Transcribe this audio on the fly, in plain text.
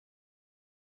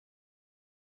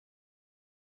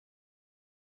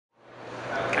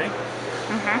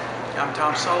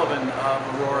Tom Sullivan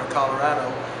of Aurora, Colorado.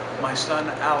 My son,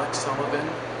 Alex Sullivan,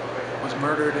 was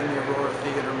murdered in the Aurora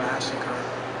Theater Massacre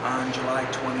on July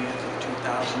 20th of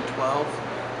 2012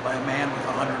 by a man with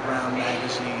a 100-round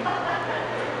magazine.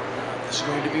 This is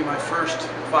going to be my first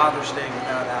Father's Day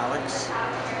without Alex.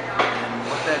 And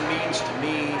what that means to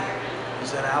me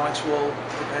is that Alex will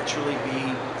perpetually be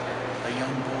a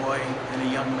young boy and a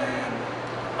young man.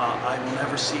 I will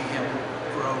never see him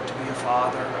grow to be a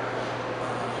father.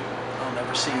 I'll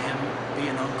never see him be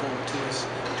an uncle to his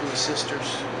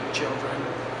sister's children.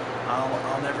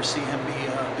 I'll never see him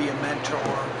be a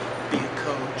mentor, be a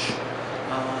coach.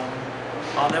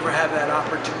 I'll never have that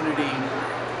opportunity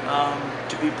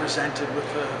to be presented with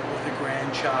a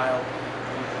grandchild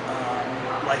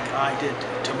like I did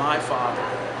to my father,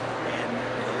 and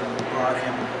brought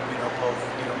him, both,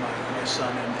 my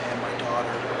son and my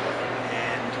daughter.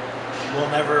 And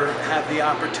we'll never have the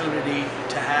opportunity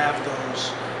to have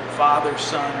those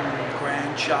father-son,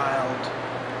 grandchild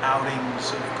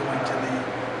outings of going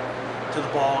to the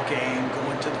ball game,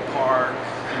 going to the park,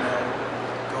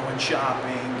 going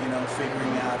shopping,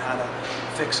 figuring out how to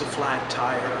fix a flat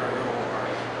tire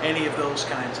or any of those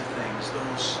kinds of things.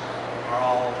 Those are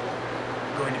all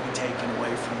going to be taken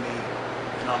away from me,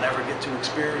 and I'll never get to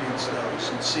experience those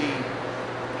and see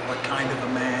what kind of a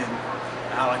man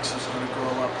Alex is going to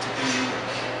grow up to be,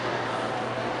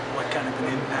 what kind of an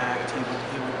impact he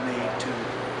would make to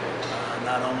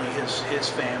not only his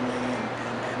family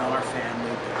and our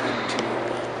family, but then to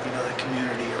the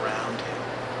community around him.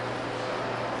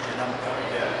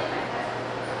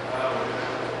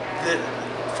 And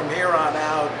from here on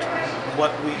out,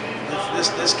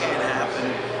 this can't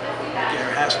happen.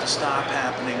 There has to stop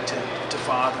happening to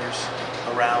fathers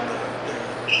around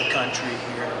the country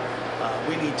here.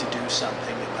 We need to do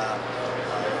something about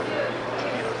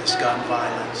this gun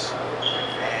violence,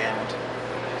 and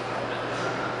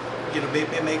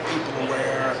make people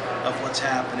aware of what's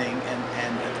happening, and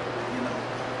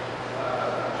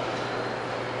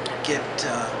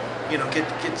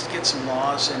get some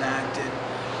laws enacted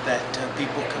that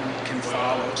people can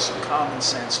follow, some common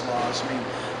sense laws. I mean,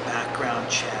 background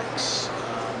checks,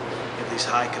 these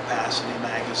high capacity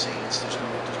magazines. There's no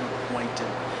point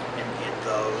in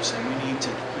those, and we need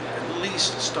to at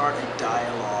least start a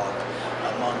dialogue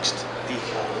amongst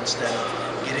people instead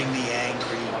of getting the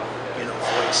angry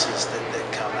voices that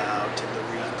come out, and the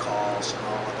recalls and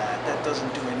all of that. That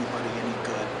doesn't do anybody any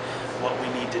good. What we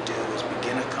need to do is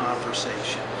begin a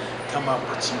conversation, come up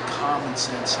with some common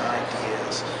sense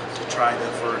ideas to try to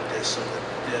avert this, so that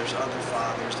there's other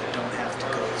fathers that don't have to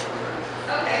go through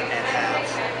and have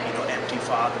empty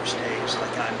Father's Days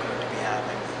like I'm going to be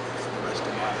having for the rest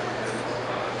of my life.